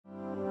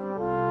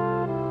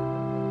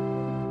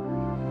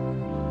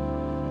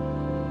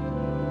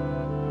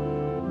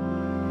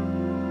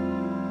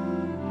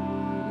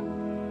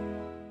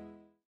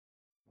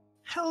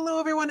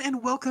Hello, everyone,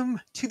 and welcome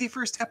to the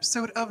first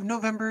episode of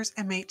November's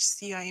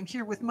MHC. I am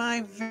here with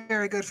my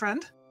very good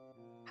friend,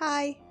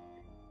 Hi.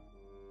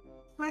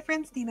 my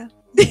friend Stina.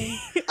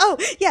 Oh,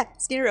 yeah,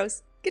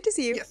 StinaRose. Good to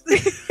see you. Yes.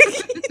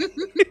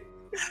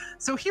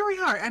 So here we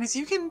are, and as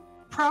you can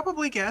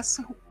probably guess,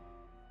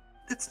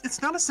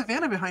 it's not a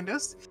savanna behind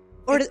us,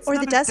 Or it's the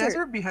not a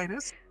desert. behind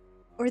us.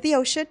 Or the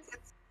ocean.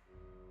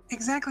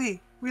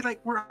 Exactly.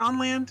 We're on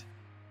land,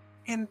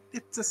 and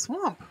it's a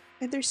swamp,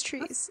 And there's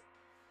trees.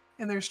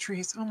 and there's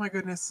trees. Oh my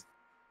goodness!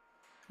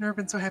 Never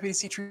been so happy to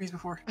see trees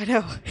before. I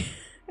know.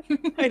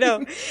 I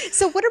know.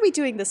 So what are we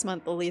doing this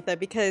month, Aletha?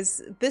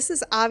 Because this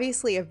is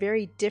obviously a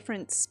very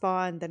different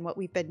spawn than what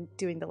we've been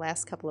doing the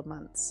last couple of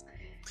months.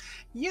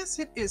 Yes,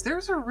 it is.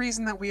 There's a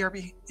reason that we are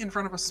in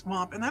front of a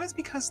swamp, and that is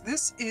because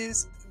this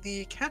is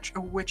the Catch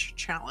a Witch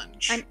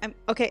challenge. I'm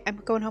okay. I'm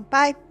going home.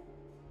 Bye.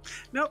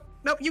 Nope,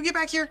 you get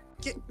back here.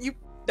 You.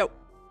 Nope.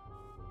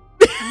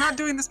 I'm not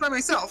doing this by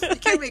myself. You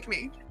can't make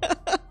me.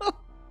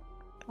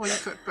 Well, you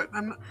could, but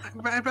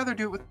I'd rather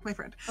do it with my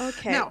friend.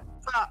 Okay. Now,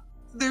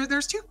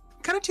 there's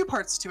two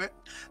parts to it.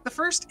 The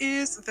first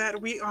is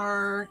that we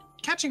are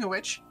catching a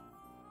witch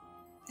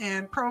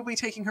and probably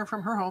taking her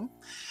from her home.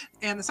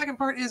 And the second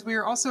part is we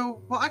are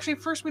also, well, actually,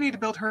 first we need to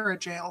build her a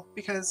jail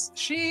because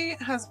she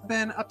has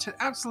been up to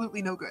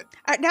absolutely no good.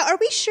 Now, are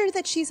we sure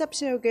that she's up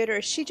to no good, or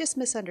is she just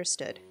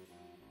misunderstood?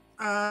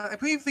 I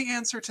believe the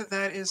answer to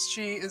that is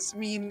she is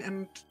mean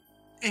and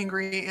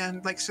angry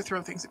and likes to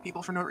throw things at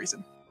people for no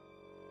reason.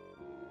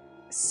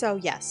 So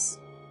yes.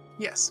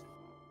 Yes.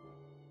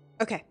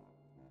 Okay.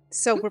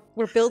 So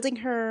we're building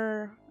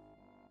her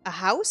a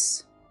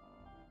house?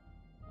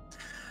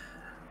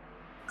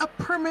 A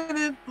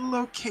permanent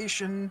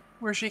location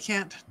where she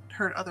can't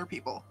hurt other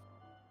people.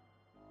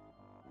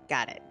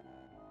 Got it.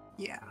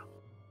 Yeah.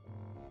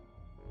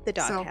 The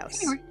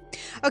doghouse. Anyway,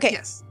 Okay.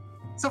 yes.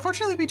 So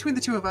fortunately, between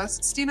the two of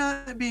us,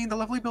 Stina being the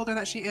lovely builder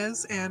that she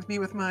is, and me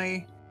with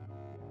my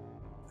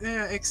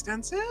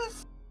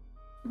extensive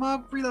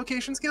mob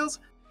relocation skills,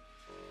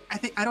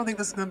 I don't think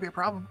this is going to be a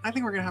problem. I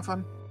think we're going to have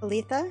fun.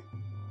 Aletha,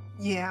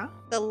 Yeah.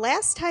 the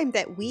last time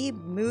that we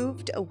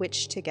moved a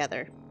witch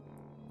together,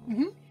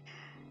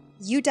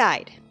 you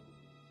died.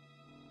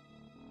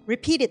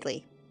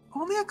 Repeatedly.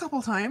 Only a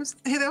couple times.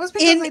 Hey, that was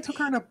because I took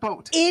her in a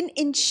boat. In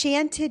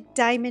enchanted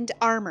diamond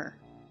armor.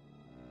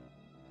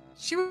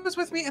 She was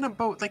with me in a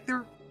boat.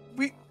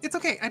 It's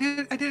okay. I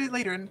did it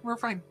later, and we're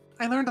fine.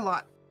 I learned a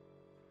lot.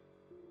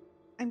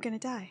 I'm gonna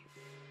die.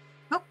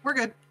 Nope, we're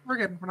good.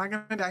 We're not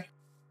gonna die.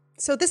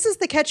 So this is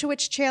the Catch a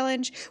Witch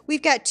challenge.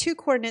 We've got 2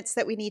 coordinates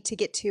that we need to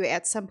get to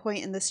at some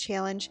point in this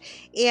challenge.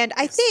 And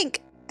I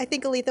think,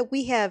 Aletha,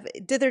 we have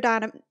dithered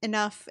on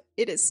enough.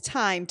 It is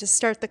time to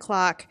start the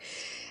clock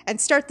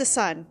and start the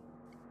sun.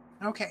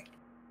 Okay.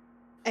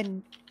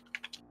 And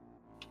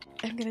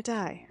I'm gonna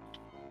die.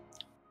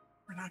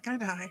 We're not gonna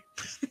die.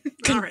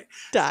 All right.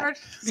 Die.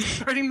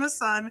 Starting the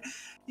sun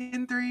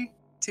in 3,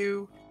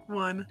 2,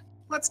 1.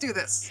 Let's do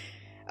this.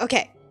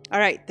 Okay. All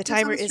right. The Who's on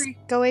timer this is tree?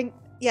 going.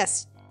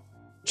 Yes.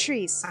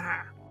 Trees.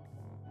 Ah.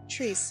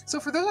 Trees.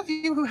 So for those of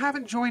you who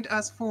haven't joined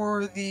us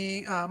for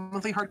the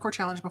monthly hardcore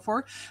challenge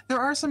before, there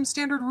are some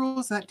standard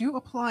rules that do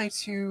apply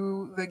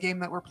to the game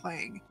that we're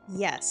playing.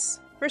 Yes.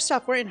 First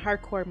off, we're in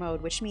hardcore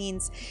mode, which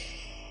means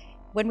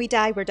when we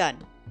die, we're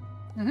done.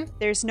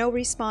 There's no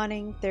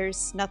respawning.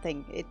 There's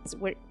nothing.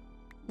 We're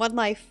one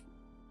life,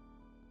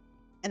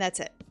 and that's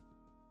it.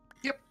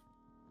 Yep.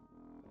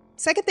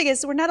 Second thing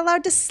is we're not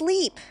allowed to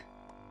sleep.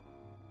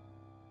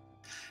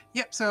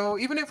 Yep, so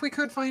even if we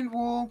could find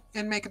wool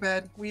and make a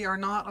bed, we are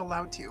not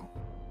allowed to.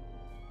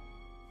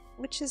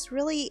 Which is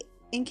really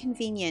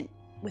inconvenient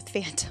with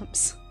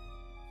phantoms.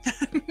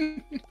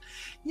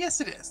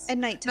 Yes, it is. At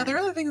nighttime. Now, there are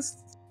other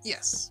things...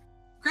 Yes.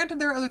 Granted,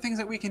 there are other things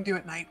that we can do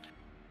at night.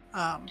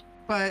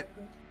 But,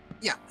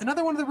 yeah.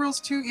 Another one of the rules,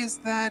 too, is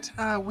that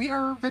we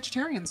are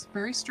vegetarians.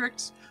 Very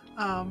strict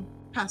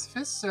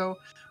pacifists, so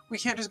we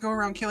can't just go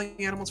around killing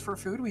animals for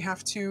food. We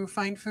have to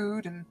find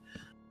food and...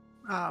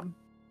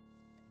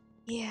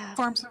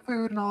 farm some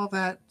food and all of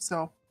that,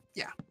 so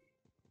yeah.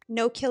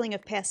 No killing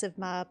of passive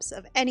mobs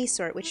of any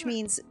sort, which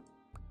means,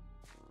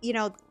 you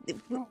know,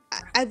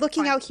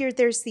 looking out here,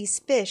 there's these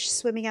fish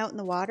swimming out in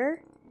the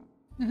water.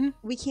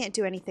 We can't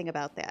do anything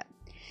about that.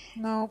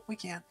 No, we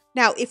can't.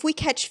 Now, if we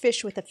catch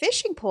fish with a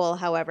fishing pole,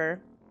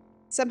 however,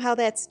 somehow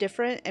that's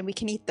different and we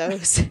can eat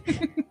those.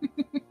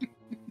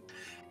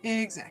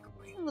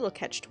 Exactly. A little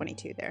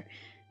catch-22 there.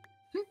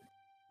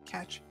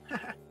 Catch.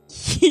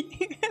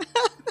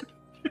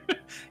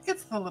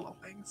 It's the little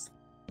things.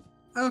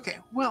 Okay,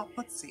 well,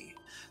 let's see.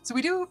 So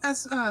we do,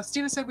 as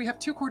Stina said, we have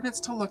 2 coordinates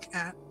to look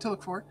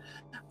for.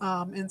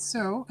 And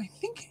so I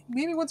think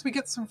maybe once we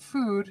get some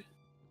food,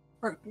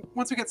 or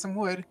once we get some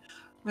wood,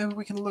 maybe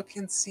we can look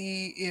and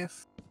see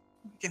if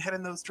we can head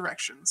in those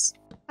directions.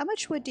 How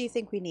much wood do you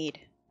think we need?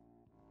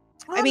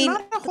 I mean,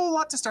 not a whole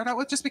lot to start out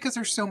with, just because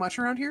there's so much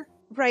around here.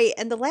 Right,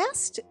 and the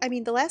last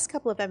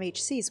couple of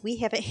MHCs, we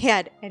haven't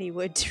had any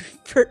wood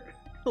for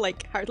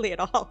like hardly at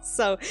all.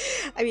 So,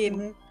 I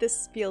mean,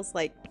 this feels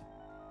like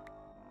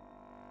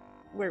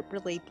we're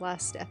really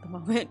blessed at the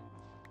moment.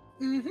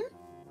 Mm-hmm.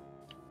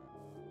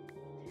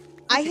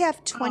 I Okay,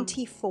 have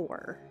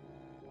 24.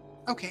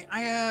 Okay, I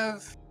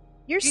have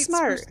You're 8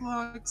 smart. spruce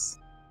logs.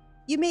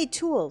 You made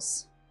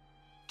tools.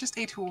 Just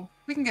a tool.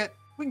 We can get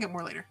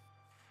more later.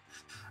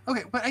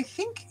 Okay, but I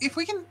think if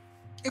we can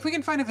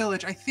find a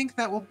village, I think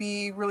that will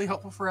be really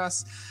helpful for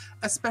us,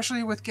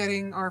 especially with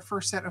getting our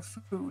first set of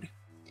food.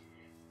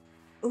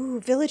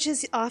 Ooh,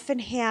 villages often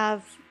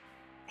have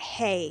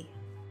hay.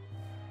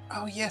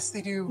 Oh yes,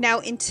 they do. Now,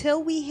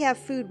 until we have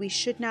food, we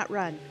should not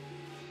run.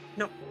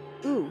 Nope.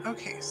 Ooh.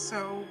 Okay,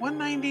 so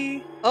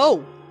 190.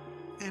 Oh.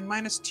 And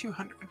minus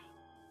 200.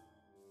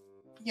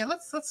 Yeah,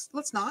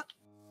 let's not.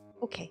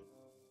 Okay.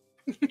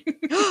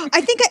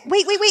 I think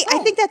wait. Oh, I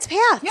think that's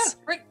paths. Yeah,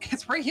 right.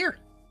 It's right here.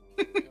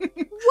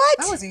 What?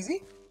 That was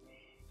easy.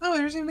 Oh,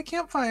 there's even a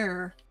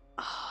campfire.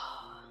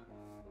 Oh,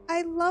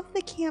 I love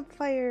the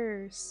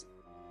campfires.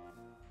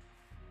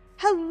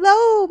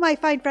 Hello, my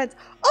fine friends.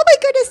 Oh my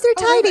goodness, they're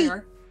Oh, tiny. there they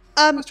are.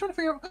 I was trying to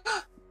figure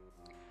out.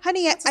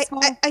 Honey,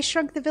 small... I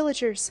shrunk the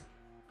villagers.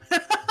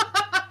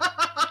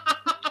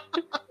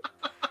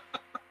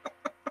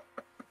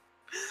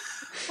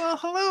 Well,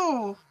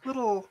 hello,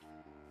 little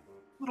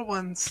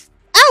ones.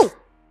 Ow!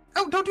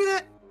 Oh, don't do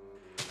that.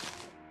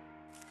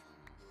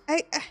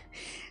 I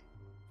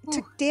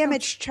took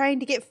damage trying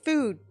to get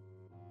food.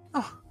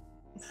 Oh,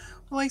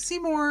 well, I see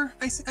more.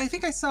 I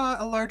think I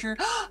saw a larger.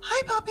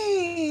 Hi,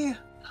 puppy.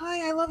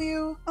 Hi, I love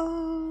you.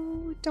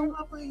 Oh,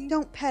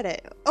 don't pet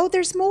it. Oh,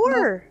 there's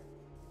more.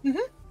 No.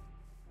 Mhm.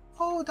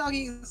 Oh,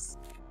 doggies.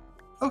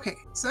 Okay,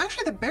 so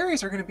actually the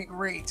berries are going to be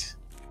great.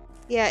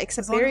 Yeah,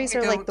 except berries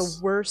are like the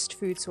worst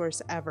food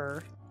source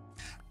ever.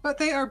 But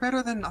they are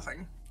better than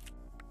nothing.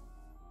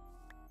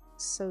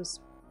 So's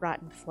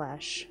rotten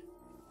flesh.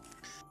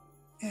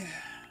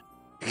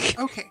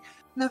 Okay,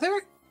 now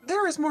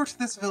there is more to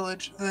this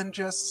village than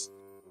just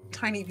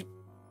tiny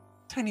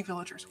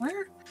villagers.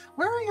 Where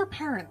are your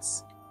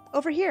parents?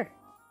 Over here.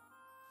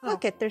 Oh.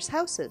 Look it, there's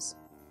houses.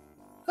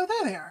 Oh,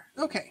 there they are.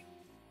 Okay.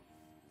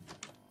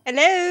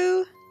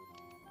 Hello.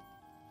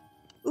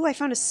 Ooh, I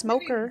found a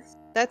smoker.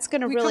 That's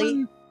gonna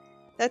really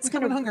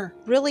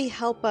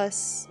help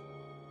us.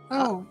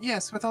 Oh,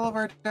 yes, with all of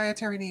our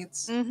dietary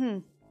needs. Mm-hmm.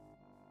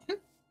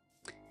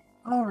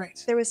 All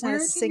right. There was not a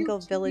single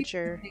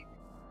villager.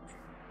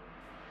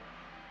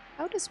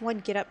 How does one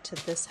get up to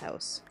this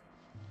house?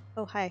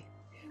 Oh, hi.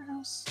 Your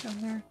house down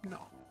there?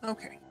 No.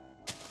 Okay.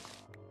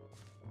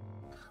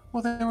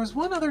 Well, there was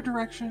one other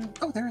direction.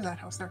 Oh, there's that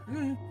house there.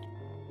 Mm.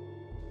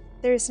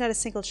 There is not a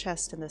single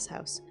chest in this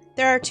house.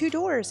 There are 2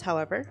 doors,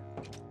 however.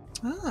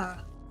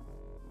 Ah.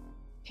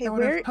 Okay, that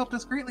would have helped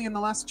us greatly in the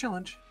last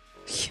challenge.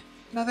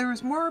 Now, there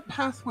was more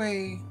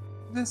pathway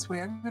this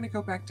way. I'm going to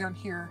go back down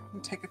here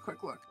and take a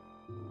quick look.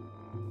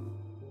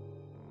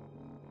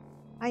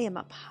 I am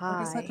up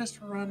high. Or does that just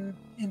run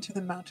into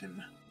the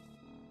mountain?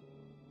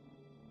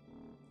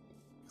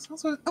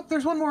 Also, oh,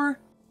 there's one more.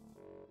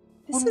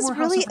 This is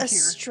really a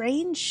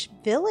strange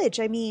village.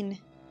 I mean,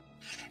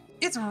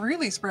 it's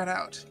really spread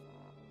out.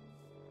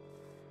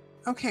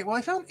 Okay, well,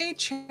 I found a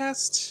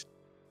chest,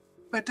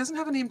 but it doesn't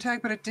have a name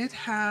tag, but it did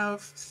have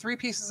 3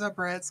 pieces of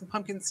bread, some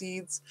pumpkin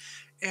seeds,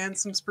 and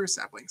some spruce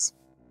saplings.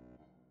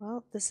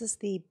 Well, this is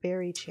the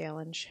berry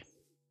challenge.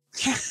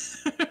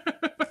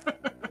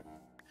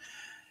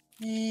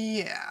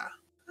 Yeah.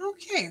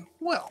 Okay,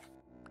 well.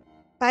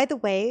 By the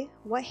way,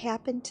 what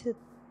happened to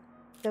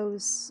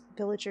those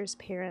villagers'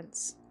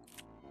 parents?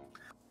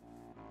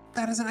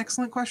 That is an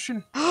excellent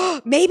question.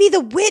 Maybe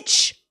the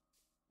witch!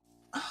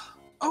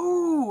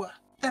 Oh,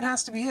 that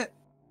has to be it.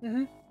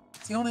 Mm-hmm.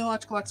 It's the only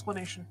logical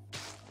explanation.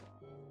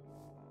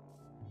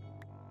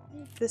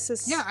 This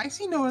is... Yeah, I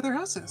see no other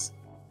houses.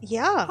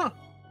 Yeah. Huh.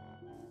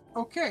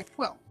 Okay,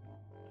 well.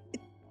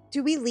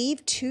 Do we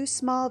leave 2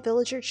 small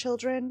villager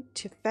children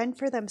to fend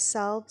for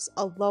themselves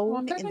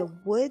alone in the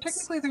woods?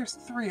 Technically, there's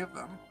 3 of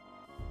them.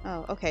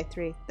 Oh, okay,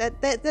 3.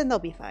 Then they'll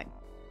be fine.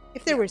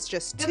 If there was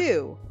just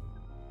 2...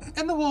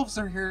 And the wolves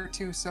are here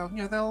too, so you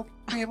know they'll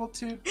be able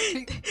to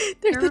take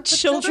They're care the of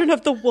children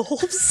of the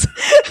wolves.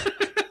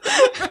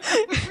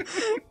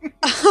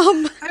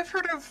 I've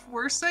heard of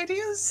worse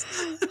ideas.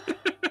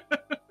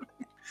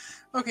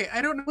 Okay,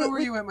 I don't know where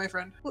you went, my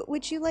friend.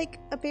 Would you like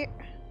a bear?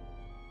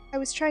 I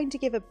was trying to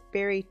give a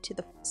berry to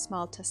the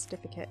small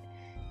testificate.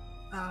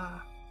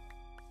 I'm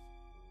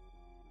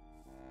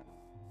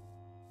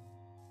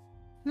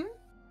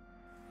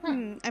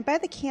by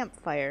the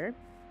campfire.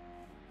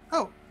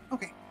 Oh,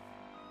 okay.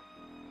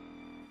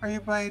 Are you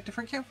by a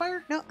different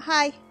campfire? No,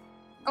 hi.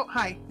 Oh,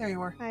 hi. There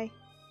you are. Hi.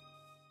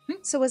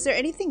 So was there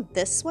anything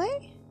this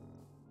way?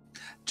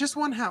 Just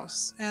one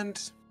house,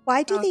 and...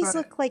 Why do these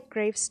look like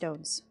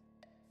gravestones?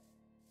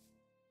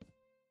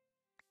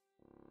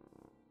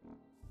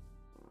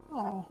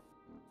 Oh,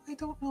 I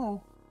don't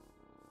know.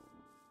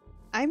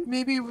 I'm...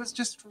 Maybe it was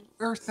just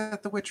earth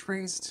that the witch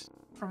raised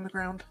from the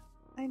ground.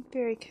 I'm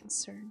very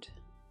concerned.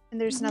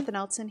 And there's nothing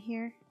else in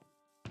here?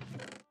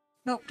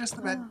 Nope, just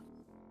the bed.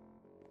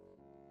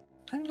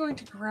 I'm going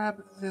to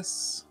grab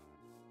this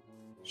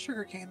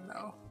sugarcane,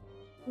 though.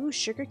 Ooh,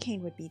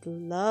 sugarcane would be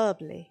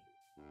lovely.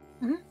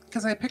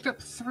 Because I picked up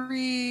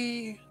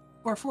 3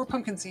 or 4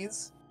 pumpkin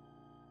seeds.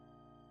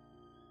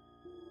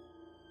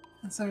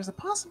 And so there's a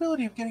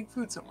possibility of getting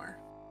food somewhere.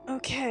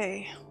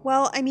 Okay.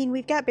 Well, I mean,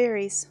 we've got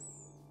berries.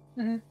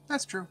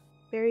 That's true.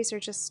 Berries are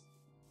just...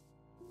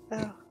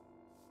 Oh.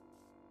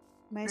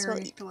 Might as well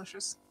Very eat...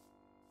 delicious.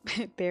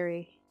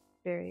 Very,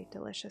 very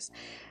delicious.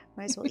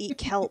 Might as well eat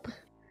kelp.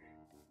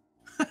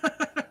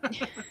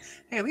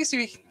 Hey, at least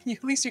you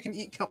can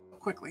eat kelp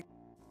quickly.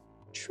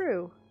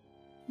 True.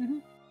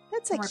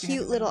 That's a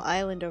cute little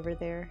island over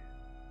there.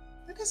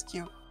 It is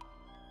cute.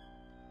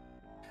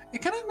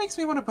 It kind of makes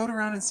me want to boat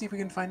around and see if we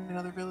can find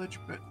another village,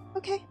 but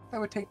okay, that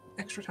would take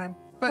extra time.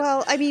 But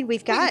well, I mean,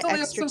 we've got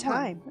extra episode 1.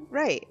 time,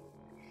 right?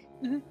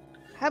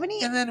 How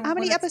many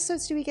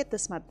episodes do we get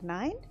this month?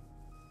 9?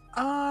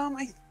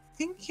 I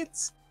think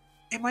it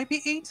might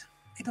be 8.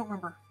 I don't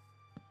remember.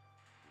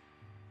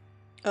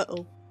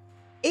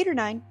 8 or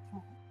 9?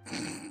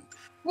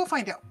 We'll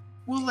find out.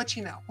 We'll let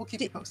you know. We'll keep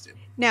you posted.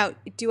 Now,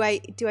 do I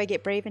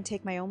get brave and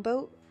take my own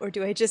boat, or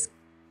do I just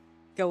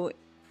go?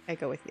 I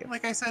go with you.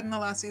 Like I said in the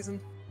last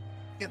season,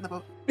 get in the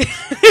boat.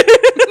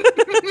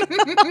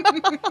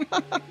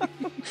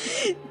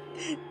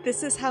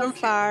 This is how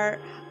far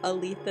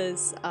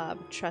Aletha's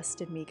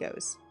trust in me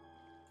goes.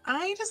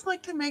 I just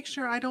like to make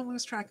sure I don't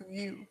lose track of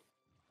you.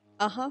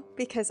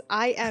 Because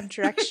I am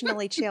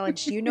directionally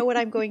challenged. You know what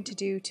I'm going to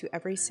do to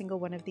every single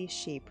one of these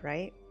sheep,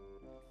 right?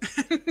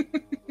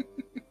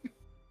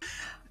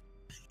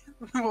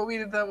 What we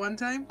did that one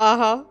time?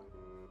 Oh,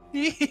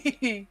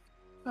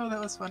 that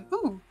was fun.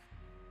 Ooh,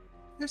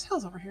 there's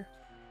hills over here.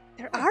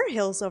 There are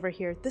hills over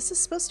here. This is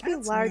supposed to be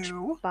large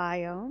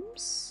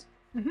biomes.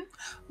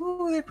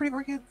 Ooh, they're pretty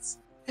orchids.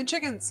 And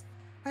chickens.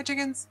 Hi,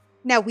 chickens.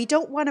 Now, we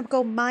don't want to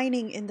go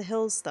mining in the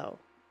hills, though.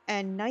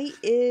 And night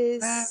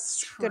is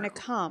going to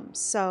come,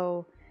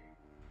 so...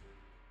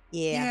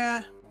 Yeah.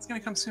 Yeah, it's going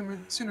to come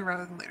sooner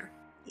rather than later.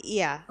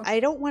 Yeah, okay. I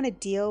don't want to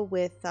deal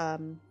with...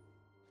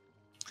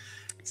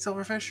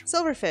 Silverfish?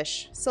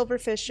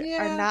 Silverfish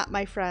are not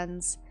my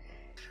friends.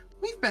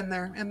 We've been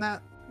there, and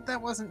that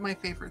wasn't my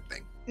favorite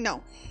thing.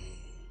 No.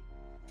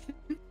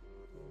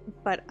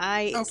 But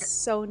I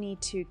so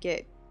need to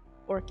get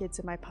orchids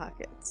in my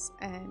pockets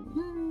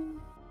and...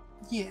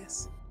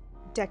 Yes.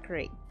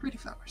 Decorate. Pretty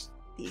flowers.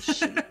 These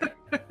sheep.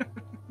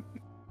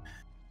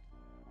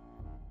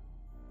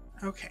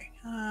 Okay.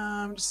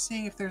 I'm just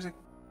seeing if there's a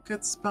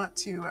good spot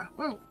to...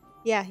 whoa.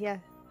 Yeah.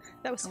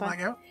 That was fun.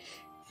 Out.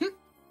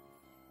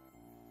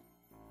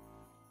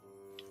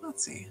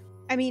 Let's see.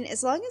 I mean,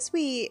 as long as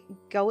we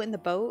go in the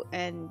boat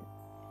and,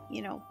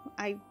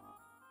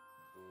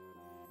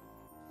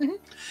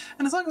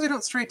 And as long as we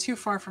don't stray too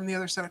far from the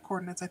other set of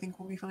coordinates, I think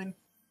we'll be fine.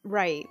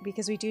 Right,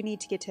 because we do need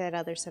to get to that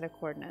other set of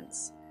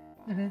coordinates.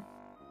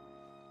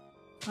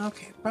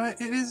 Okay, but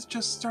it is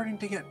just starting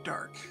to get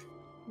dark.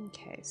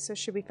 Okay, so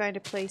should we find a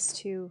place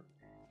to...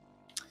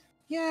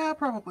 Yeah,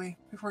 probably,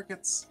 before it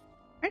gets...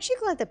 Aren't you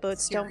glad that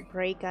boats don't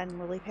break on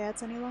lily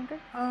pads any longer?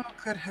 Oh,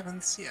 good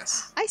heavens,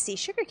 yes. I see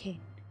sugarcane.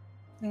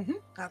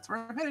 That's where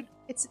I'm headed.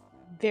 It's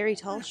very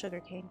tall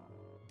sugarcane.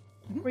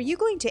 Were you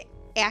going to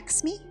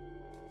axe me?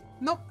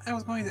 Nope, I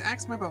was going to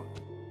axe my boat.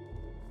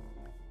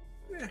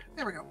 Yeah,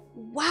 there we go.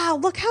 Wow,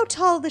 look how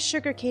tall the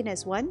sugarcane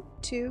is. 1,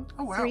 2,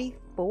 3,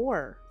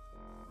 4.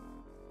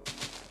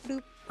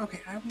 Bloop. Okay,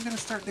 I'm going to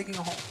start digging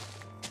a hole.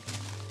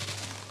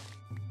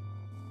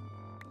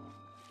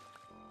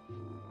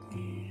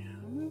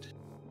 And...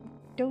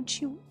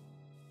 Don't you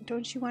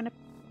want to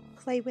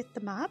play with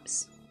the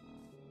mobs?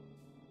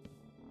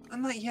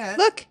 Not yet.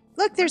 Look,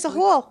 there's a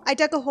hole. I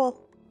dug a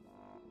hole.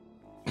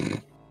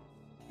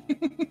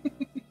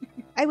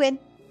 I win.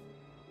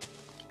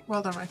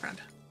 Well done, my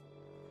friend.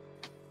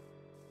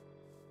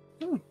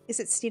 Is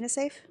it Stina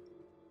safe?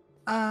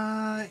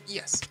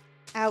 Yes.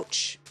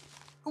 Ouch.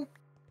 Oh.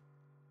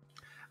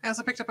 I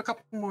also picked up a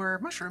couple more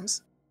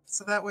mushrooms,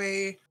 so that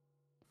way,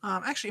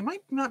 actually, it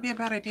might not be a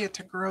bad idea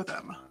to grow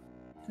them,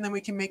 and then we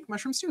can make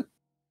mushroom stew.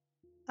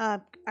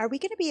 Are we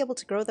going to be able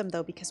to grow them,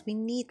 though, because we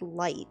need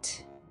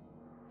light?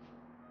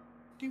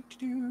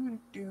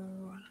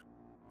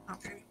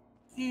 Okay.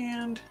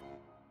 And...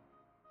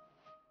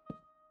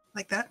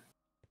 like that.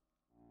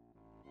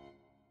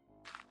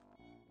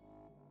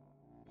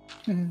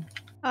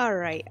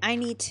 Alright, I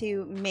need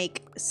to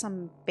make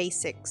some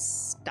basic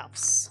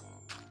stuffs.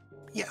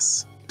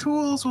 Yes.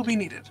 Tools will be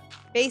needed.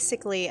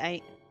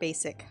 Basically,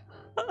 basic.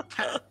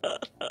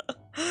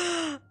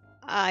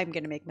 I'm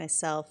gonna make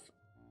myself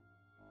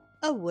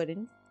a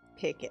wooden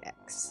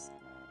pickaxe.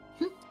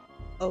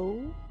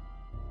 Oh,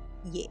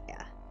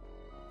 yeah.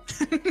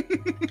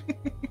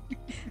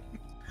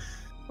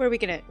 Where are we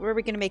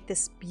gonna make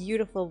this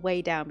beautiful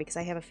way down? Because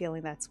I have a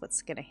feeling that's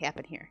what's gonna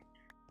happen here.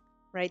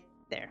 Right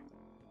there.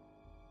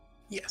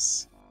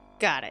 Yes.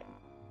 Got it.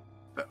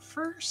 But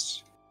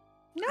first,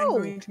 no,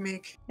 I'm going to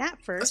make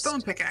not first. A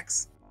stone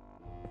pickaxe.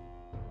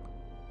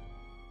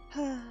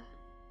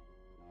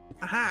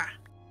 Aha!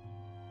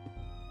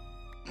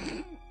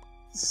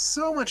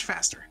 So much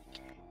faster.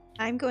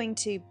 I'm going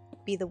to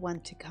be the one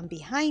to come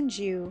behind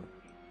you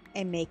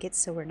and make it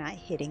so we're not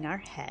hitting our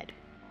head.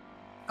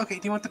 Okay,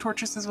 do you want the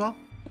torches as well?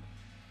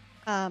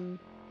 There.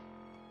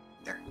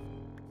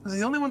 Those are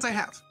the only ones I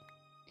have.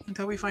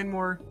 Until we find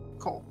more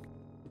coal.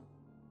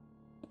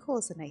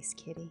 Cole's a nice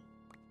kitty.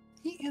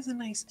 He is a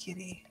nice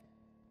kitty.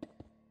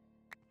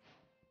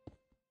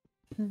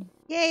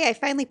 Yay, I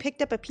finally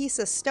picked up a piece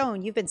of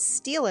stone. You've been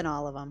stealing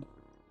all of them.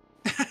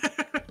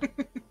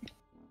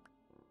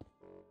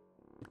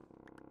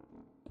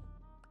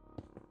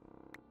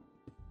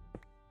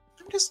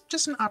 I'm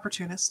just an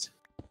opportunist.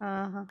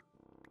 Uh-huh.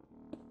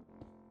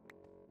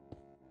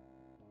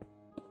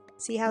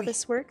 See how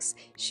this works?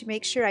 She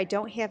makes sure I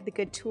don't have the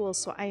good tools,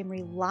 so I am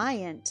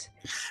reliant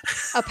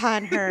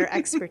upon her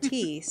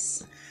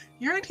expertise.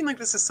 You're acting like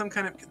this is some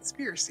kind of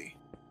conspiracy.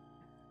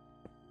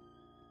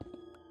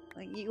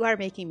 You are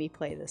making me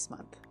play this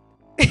month.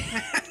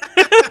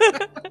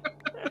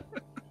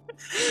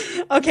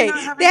 Okay,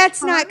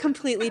 that's not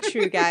completely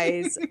true,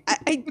 guys.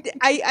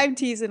 I'm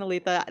teasing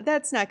Aletha.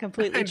 That's not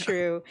completely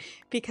true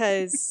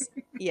because,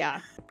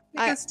 yeah.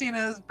 Because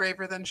Stina is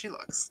braver than she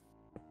looks.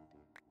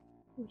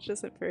 Which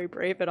isn't very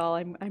brave at all.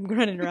 I'm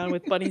running around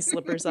with bunny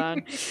slippers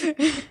on.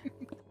 Hey,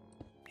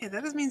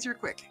 that just means you're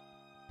quick.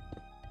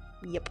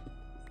 Yep.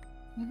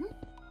 Mm-hmm.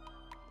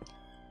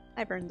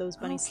 I've earned those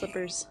bunny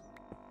slippers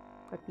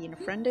by being a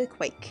friend to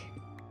Quake.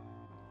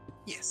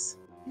 Yes,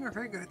 you are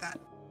very good at that.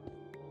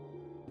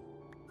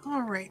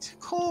 All right,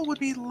 coal would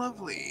be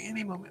lovely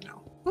any moment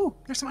now. Ooh,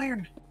 there's some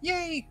iron!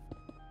 Yay!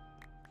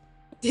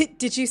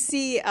 Did you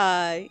see?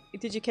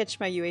 Did you catch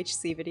my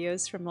UHC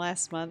videos from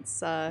last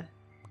month's? Oh,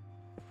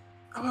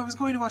 I was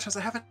going to watch those.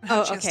 I haven't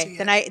had a chance to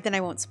yet. Then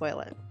I won't spoil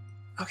it.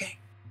 Okay.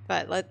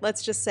 But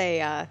let's just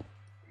say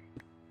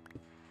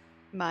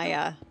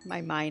my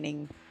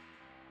mining.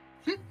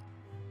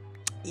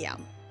 Yeah.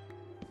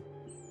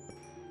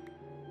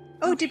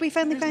 Oh, did we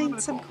finally find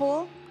some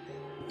coal?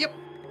 Yep.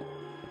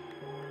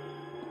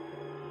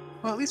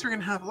 Well, at least we're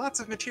going to have lots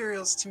of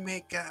materials to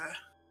make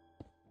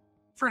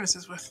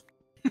furnaces with.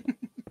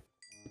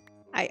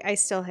 I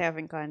still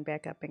haven't gone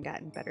back up and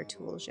gotten better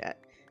tools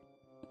yet.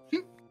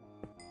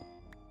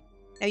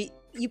 Now,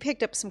 you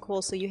picked up some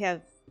coal, so you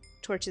have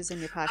torches in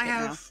your pocket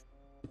now.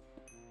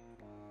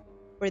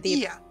 Or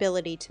the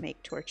ability to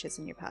make torches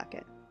in your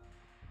pocket.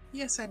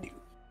 Yes, I do.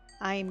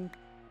 I'm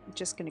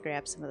just going to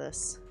grab some of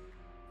this.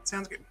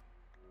 Sounds good.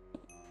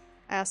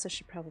 I also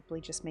should probably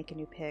just make a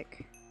new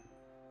pick.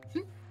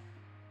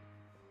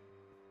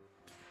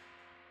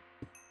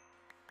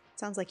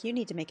 Sounds like you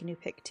need to make a new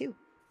pick, too.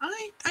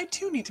 I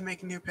too need to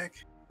make a new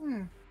pick.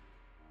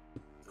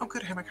 Oh,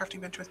 good. I have my crafting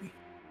bench with me.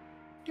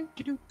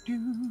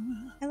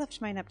 I left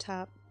mine up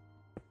top.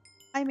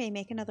 I may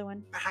make another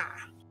one.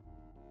 Aha.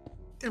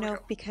 There we go.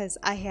 Because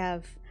I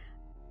have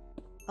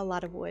a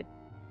lot of wood.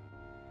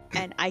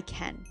 And I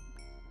can.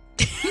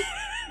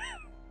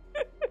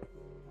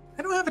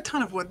 I don't have a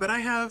ton of wood, but I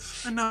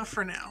have enough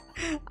for now.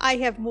 I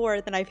have more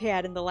than I've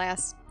had in the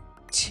last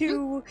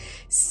two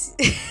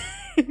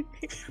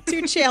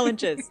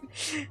challenges.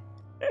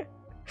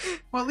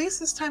 Well, at least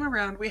this time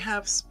around we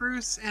have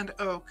spruce and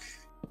oak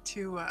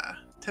to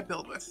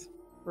build with.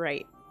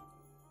 Right.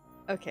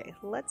 Okay,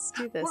 let's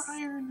do this. More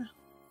iron.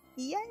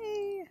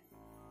 Yay!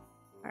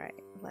 All right,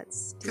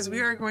 let's. Because we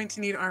are going to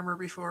need armor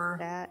before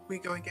we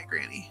go and get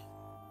Granny.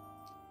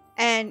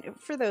 And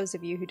for those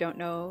of you who don't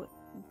know,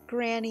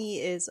 Granny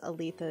is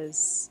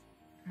Aletha's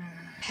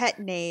pet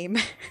name.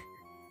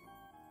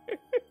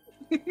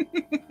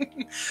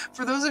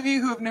 For those of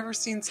you who have never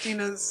seen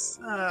Stina's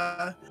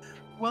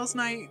Wells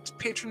Night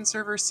Patron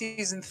Server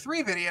Season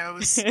 3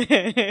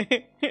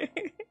 videos,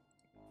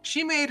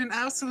 she made an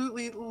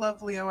absolutely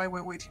lovely, I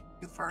went way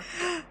too far.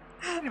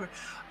 Anyway,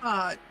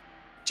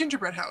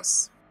 gingerbread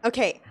house.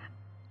 Okay,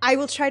 I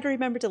will try to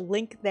remember to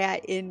link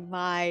that in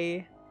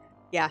my...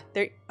 Yeah,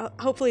 there.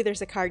 Hopefully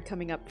there's a card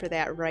coming up for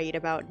that right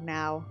about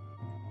now.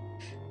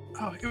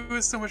 Oh, it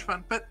was so much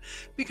fun. But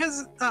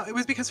because it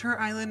was because her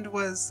island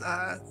was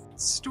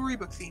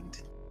storybook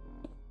themed.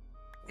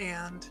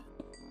 And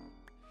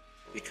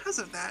because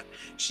of that,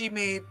 she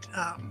made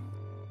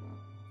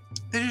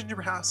the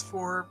gingerbread house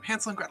for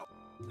Hansel and Gretel.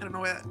 I don't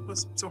know why that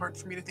was so hard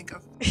for me to think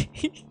of.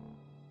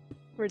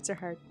 Words are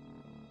hard.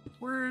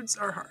 Words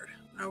are hard.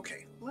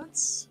 Okay,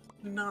 let's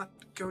not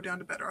go down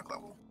to bedrock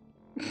level.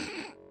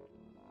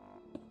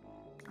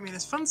 I mean,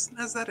 as fun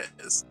as that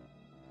is.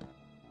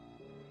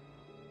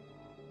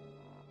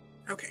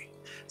 Okay,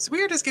 so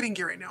we are just getting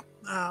gear right now.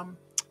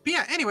 But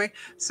yeah, anyway,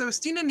 so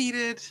Stina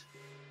needed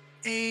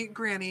a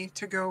granny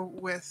to go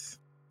with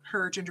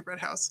her gingerbread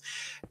house.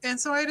 And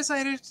so I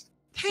decided,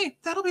 hey,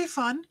 that'll be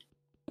fun.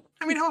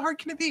 I mean, how hard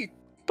can it be?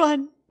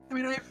 Fun. I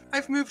mean,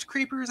 I've moved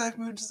creepers, I've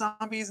moved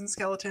zombies and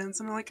skeletons,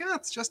 and I'm like, oh,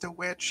 it's just a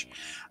witch.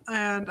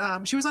 And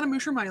she was on a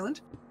mushroom island,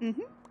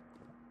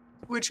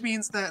 which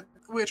means that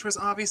witch was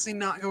obviously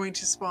not going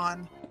to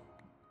spawn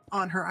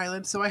on her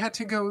island, so I had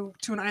to go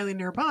to an island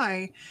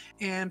nearby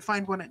and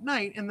find one at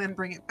night and then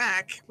bring it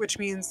back, which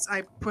means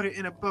I put it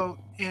in a boat.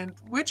 And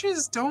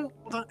witches don't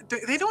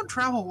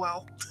travel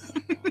well.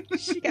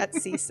 She got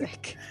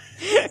seasick.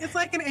 It's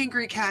like an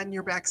angry cat in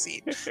your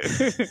backseat.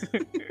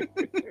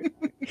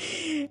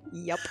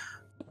 Yep.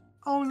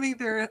 Only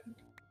they're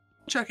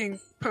chucking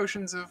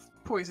potions of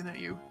poison at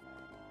you.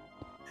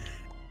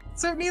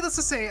 So needless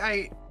to say,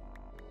 I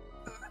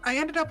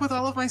ended up with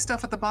all of my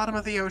stuff at the bottom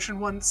of the ocean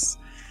once,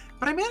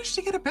 but I managed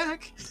to get it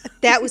back.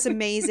 That was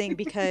amazing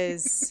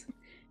because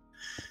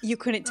you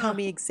couldn't tell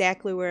me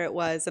exactly where it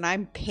was, and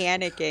I'm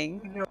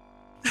panicking. No.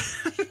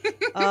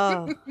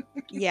 Oh,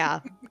 yeah.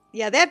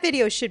 Yeah, that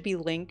video should be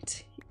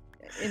linked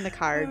in the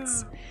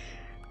cards.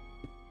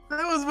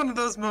 That was one of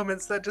those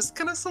moments that just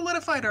kind of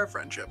solidified our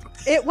friendship.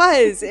 It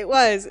was.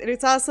 And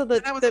it's also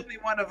that was only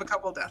one of a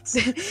couple deaths.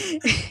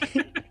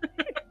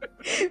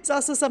 It's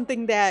also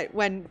something that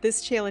when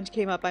this challenge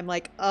came up, I'm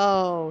like,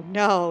 oh,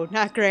 no,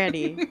 not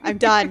Granny. I'm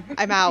done.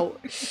 I'm out.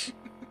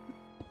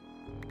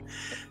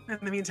 In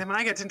the meantime,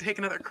 I get to take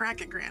another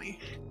crack at Granny.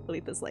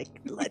 Aletha's like,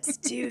 let's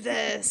do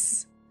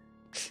this.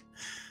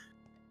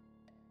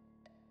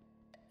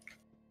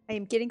 I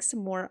am getting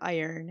some more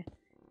iron.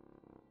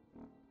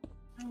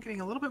 I'm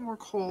getting a little bit more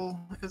coal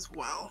as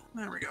well.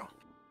 There we go.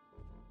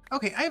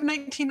 Okay, I have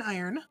 19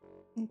 iron.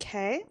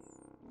 Okay.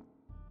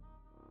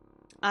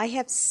 I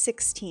have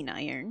 16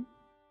 iron.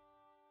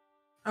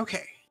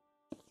 Okay.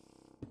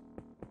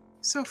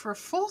 So for a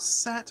full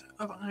set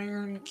of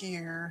iron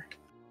gear,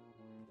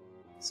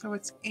 so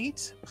it's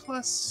 8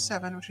 plus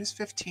 7, which is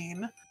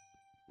 15,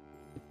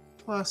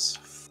 plus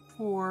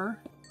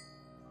 4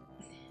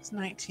 is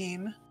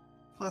 19,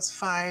 plus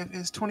 5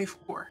 is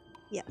 24.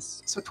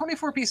 Yes. So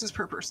 24 pieces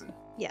per person.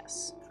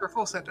 Yes. For a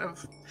full set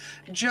of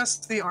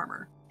just the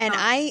armor. And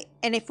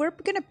and if we're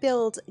gonna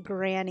build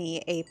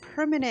Granny a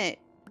permanent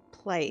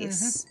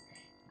place,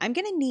 I'm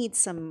gonna need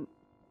some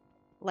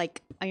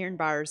like iron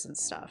bars and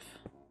stuff.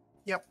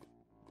 Yep.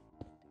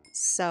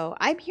 So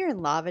I'm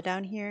hearing lava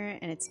down here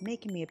and it's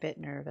making me a bit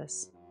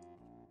nervous.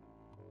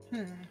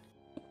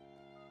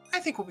 I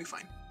think we'll be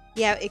fine.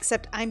 Yeah,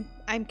 except I'm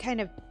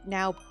kind of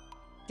now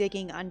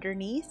digging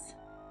underneath.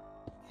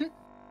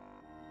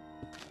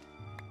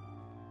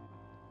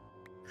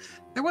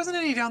 There wasn't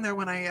any down there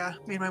when I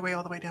made my way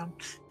all the way down.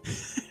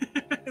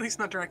 At least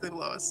not directly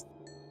below us.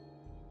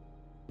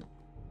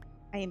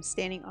 I am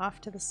standing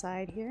off to the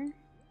side here.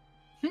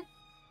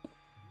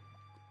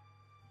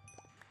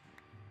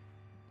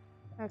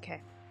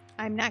 Okay.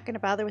 I'm not going to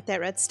bother with that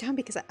redstone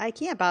because I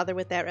can't bother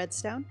with that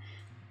redstone.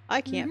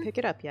 I can't pick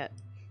it up yet.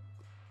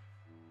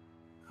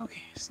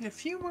 Okay, just need a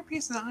few more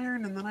pieces of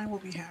iron and then I will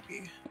be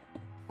happy.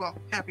 Well,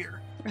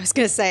 happier. I was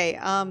going to say,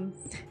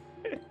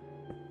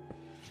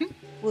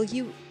 will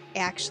you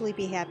actually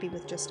be happy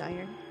with just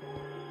iron?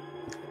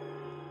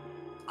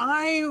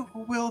 I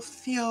will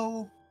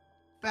feel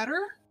better.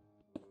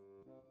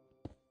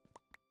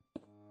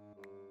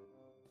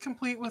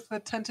 Complete with the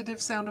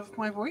tentative sound of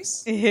my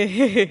voice.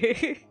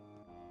 In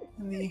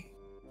the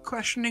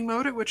questioning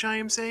mode at which I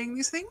am saying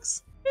these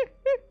things.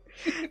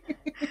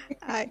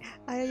 I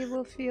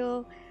will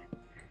feel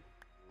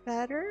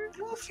better.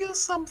 I will feel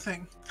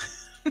something.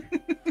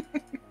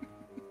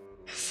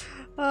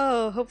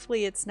 Oh,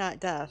 hopefully it's not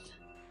death.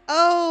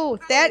 Oh,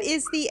 that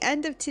is the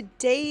end of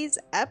today's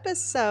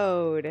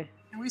episode.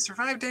 And we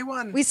survived day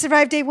one. We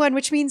survived day one,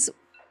 which means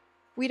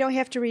we don't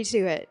have to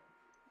redo it.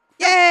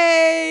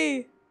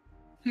 Yay!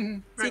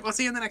 Right, we'll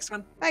see you in the next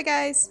one. Bye,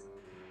 guys.